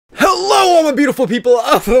Hello, all my beautiful people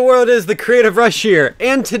of the world. It is the Creative Rush here,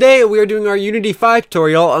 and today we are doing our Unity 5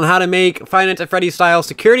 tutorial on how to make Five Nights at Freddy style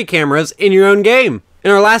security cameras in your own game. In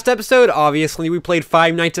our last episode, obviously, we played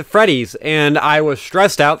Five Nights at Freddy's, and I was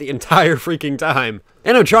stressed out the entire freaking time.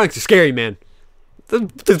 Animatronics are scary, man.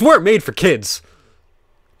 These weren't made for kids.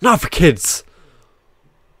 Not for kids.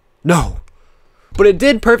 No. But it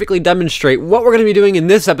did perfectly demonstrate what we're going to be doing in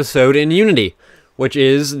this episode in Unity, which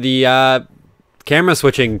is the, camera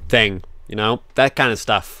switching thing, you know, that kind of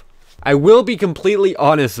stuff. I will be completely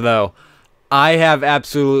honest though, I have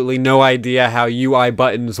absolutely no idea how UI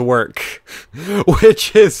buttons work,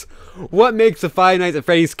 which is what makes the Five Nights at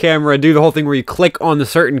Freddy's camera do the whole thing where you click on the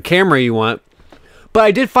certain camera you want. But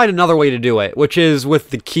I did find another way to do it, which is with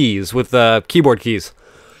the keys, with the keyboard keys.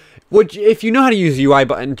 Which, if you know how to use UI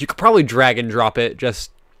buttons, you could probably drag and drop it, just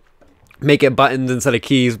make it buttons instead of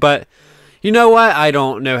keys, but you know what? I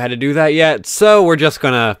don't know how to do that yet, so we're just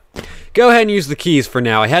gonna go ahead and use the keys for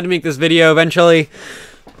now. I had to make this video eventually,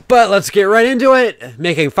 but let's get right into it.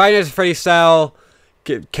 Making Five Nights at Freddy style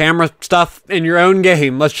camera stuff in your own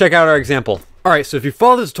game. Let's check out our example. Alright, so if you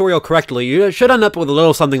follow the tutorial correctly, you should end up with a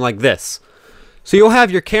little something like this. So you'll have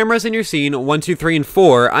your cameras in your scene, 1, 2, 3, and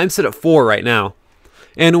 4. I'm set at 4 right now.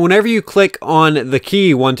 And whenever you click on the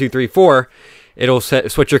key 1, 2, 3, 4, it'll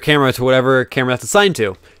switch your camera to whatever camera that's assigned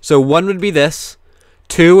to. So 1 would be this,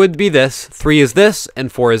 2 would be this, 3 is this, and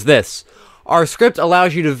 4 is this. Our script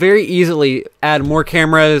allows you to very easily add more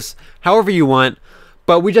cameras however you want,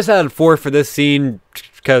 but we just added 4 for this scene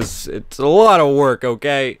because it's a lot of work,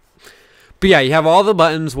 okay? But yeah, you have all the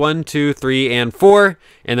buttons, 1, 2, 3, and 4,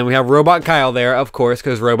 and then we have Robot Kyle there, of course,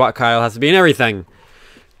 because Robot Kyle has to be in everything.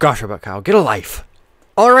 Gosh, Robot Kyle, get a life.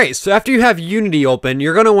 Alright, so after you have Unity open,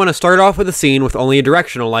 you're going to want to start off with a scene with only a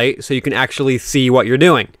directional light so you can actually see what you're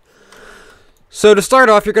doing. So to start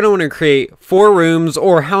off, you're going to want to create 4 rooms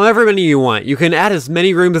or however many you want. You can add as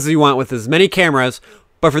many rooms as you want with as many cameras,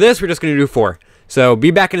 but for this, we're just going to do 4. So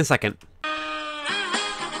be back in a second.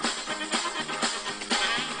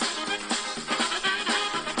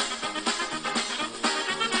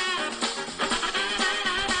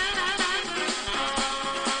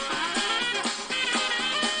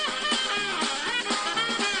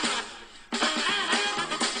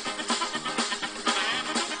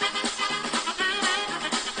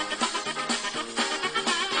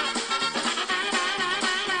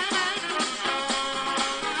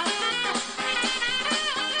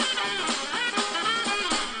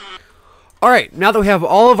 Alright, now that we have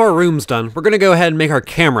all of our rooms done, we're going to go ahead and make our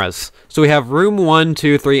cameras. So we have room 1,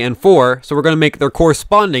 2, 3, and 4, so we're going to make their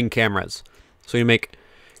corresponding cameras. So you make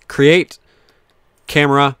create,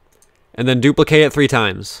 camera, and then duplicate it 3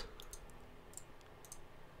 times.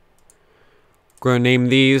 We're going to name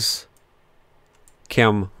these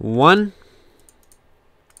Cam 1,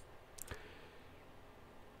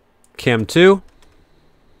 Cam 2,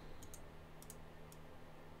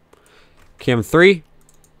 Cam 3,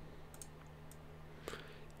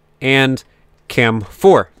 and Cam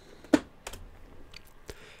 4.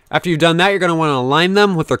 After you've done that, you're going to want to align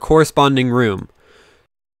them with their corresponding room.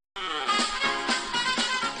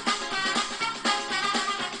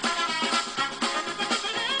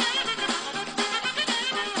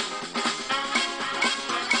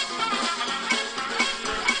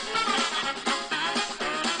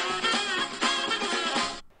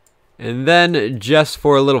 And then, just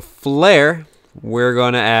for a little flair, we're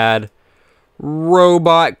going to add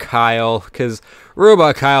Robot Kyle, because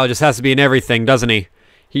Robot Kyle just has to be in everything, doesn't he?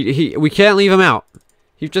 We can't leave him out.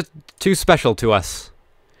 He's just too special to us.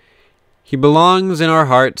 He belongs in our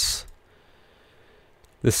hearts,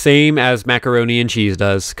 the same as macaroni and cheese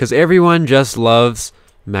does, because everyone just loves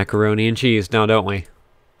macaroni and cheese now, don't we?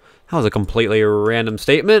 That was a completely random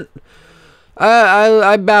statement.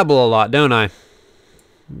 I babble a lot, don't I?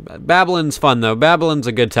 Babbling's fun, though. Babbling's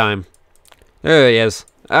a good time. There he is.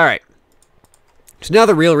 Alright. So now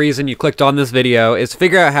the real reason you clicked on this video is to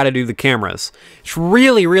figure out how to do the cameras. It's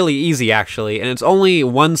really, really easy, actually, and it's only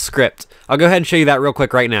one script. I'll go ahead and show you that real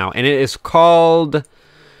quick right now, and it is called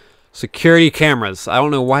Security Cameras. I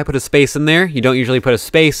don't know why I put a space in there. You don't usually put a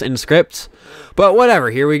space in scripts, but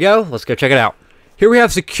whatever. Here we go. Let's go check it out. Here we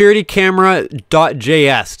have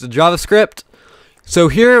securitycamera.js, the JavaScript. So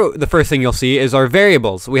here, the first thing you'll see is our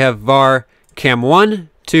variables. We have var cam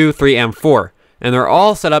 1, 2, 3, and 4, and they're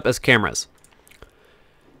all set up as cameras.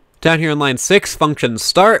 Down here in line 6, function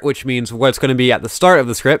start, which means what's going to be at the start of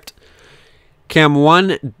the script. Cam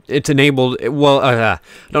 1, it's enabled, well, I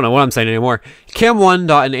don't know what I'm saying anymore.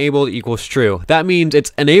 Cam1.enabled equals true. That means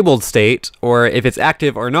its enabled state, or if it's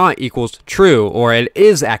active or not, equals true, or it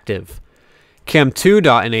is active.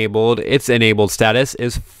 cam2.enabled, its enabled status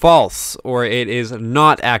is false, or it is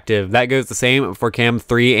not active. That goes the same for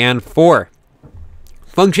cam3 and 4.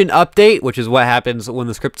 Function update, which is what happens when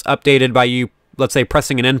the script's updated by you, let's say,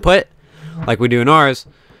 pressing an input, like we do in ours.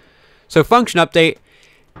 So function update,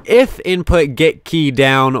 if input get key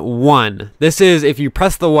down 1, this is if you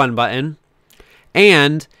press the 1 button,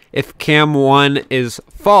 and if cam1 is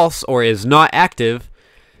false or is not active,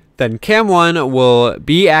 then cam1 will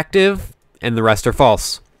be active and the rest are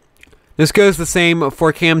false. This goes the same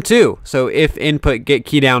for cam2. So if input get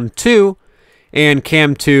key down 2 and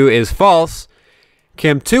cam2 is false,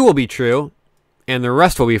 cam2 will be true and the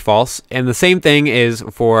rest will be false, and the same thing is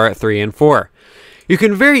for 3 and 4. You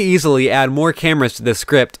can very easily add more cameras to this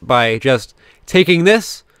script by just taking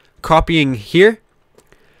this, copying here,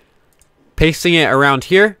 pasting it around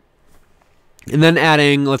here, and then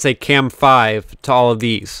adding, let's say, cam5 to all of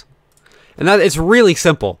these. And that it's really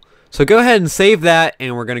simple. So go ahead and save that,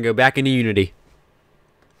 and we're going to go back into Unity.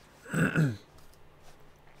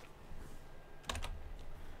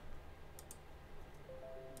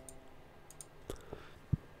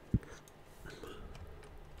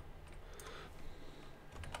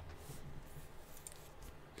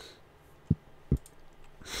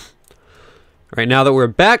 Right, now that we're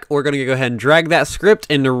back, we're going to go ahead and drag that script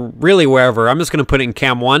into really wherever. I'm just going to put it in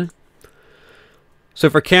cam1. So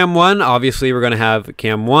for cam1, obviously we're going to have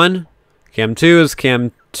cam1, cam2 is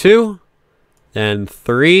cam2, then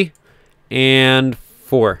 3, and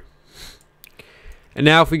 4. And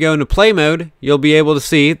now if we go into play mode, you'll be able to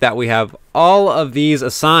see that we have all of these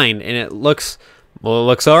assigned, and it looks, well, it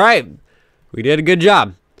looks all right. We did a good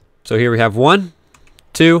job. So here we have 1,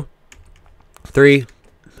 2, 3,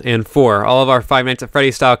 and 4. All of our Five Nights at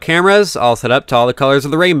Freddy style cameras all set up to all the colors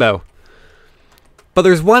of the rainbow. But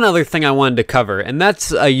there's one other thing I wanted to cover, and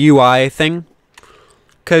that's a UI thing,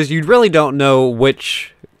 because you really don't know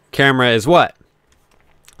which camera is what.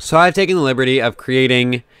 So I've taken the liberty of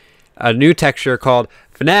creating a new texture called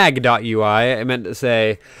fnag.ui. I meant to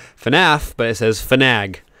say FNAF, but it says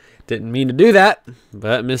fnag. Didn't mean to do that,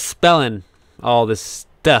 but misspelling all this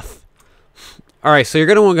stuff. Alright, so you're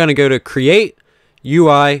going to go to create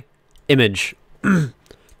UI image.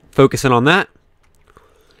 Focusing on that.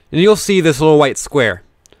 And you'll see this little white square.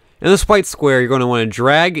 In this white square, you're going to want to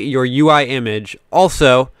drag your UI image.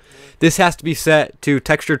 Also, this has to be set to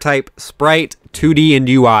texture type sprite 2D and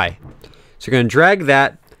UI. So you're going to drag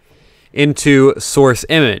that into source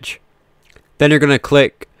image. Then you're going to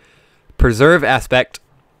click preserve aspect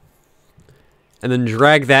and then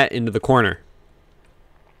drag that into the corner.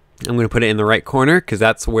 I'm going to put it in the right corner because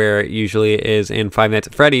that's where it usually is in Five Nights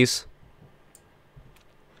at Freddy's.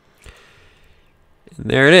 And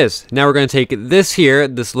there it is. Now we're going to take this here,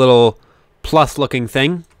 this little plus looking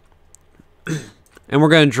thing, and we're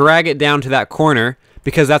going to drag it down to that corner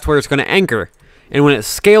because that's where it's going to anchor. And when it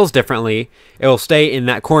scales differently, it will stay in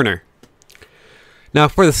that corner. Now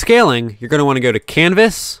for the scaling, you're going to want to go to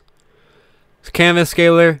Canvas, Canvas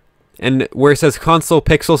Scaler, and where it says constant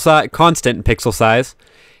pixel size,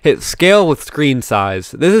 hit scale with screen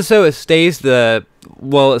size. This is so it stays the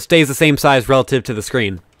same size relative to the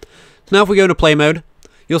screen. So now if we go to play mode,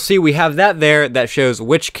 you'll see we have that there that shows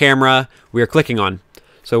which camera we are clicking on.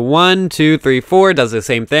 So 1, 2, 3, 4 does the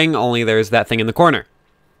same thing, only there's that thing in the corner.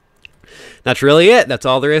 That's really it. That's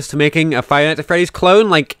all there is to making a Five Nights at Freddy's clone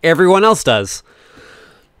like everyone else does.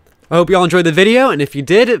 I hope you all enjoyed the video, and if you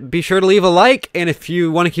did, be sure to leave a like, and if you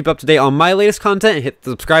want to keep up to date on my latest content, hit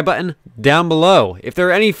the subscribe button down below. If there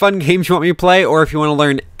are any fun games you want me to play, or if you want to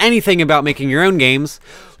learn anything about making your own games,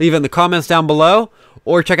 leave it in the comments down below,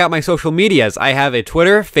 or check out my social medias. I have a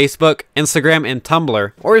Twitter, Facebook, Instagram, and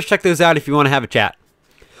Tumblr, or just check those out if you want to have a chat.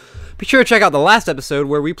 Be sure to check out the last episode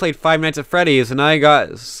where we played Five Nights at Freddy's, and I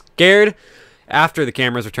got scared after the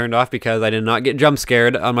cameras were turned off because I did not get jump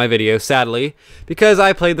scared on my video, sadly, because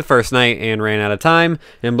I played the first night and ran out of time,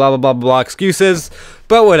 and blah blah blah blah excuses,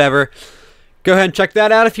 but whatever. Go ahead and check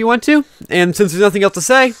that out if you want to, and since there's nothing else to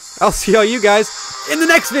say, I'll see all you guys in the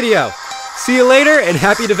next video. See you later, and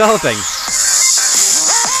happy developing.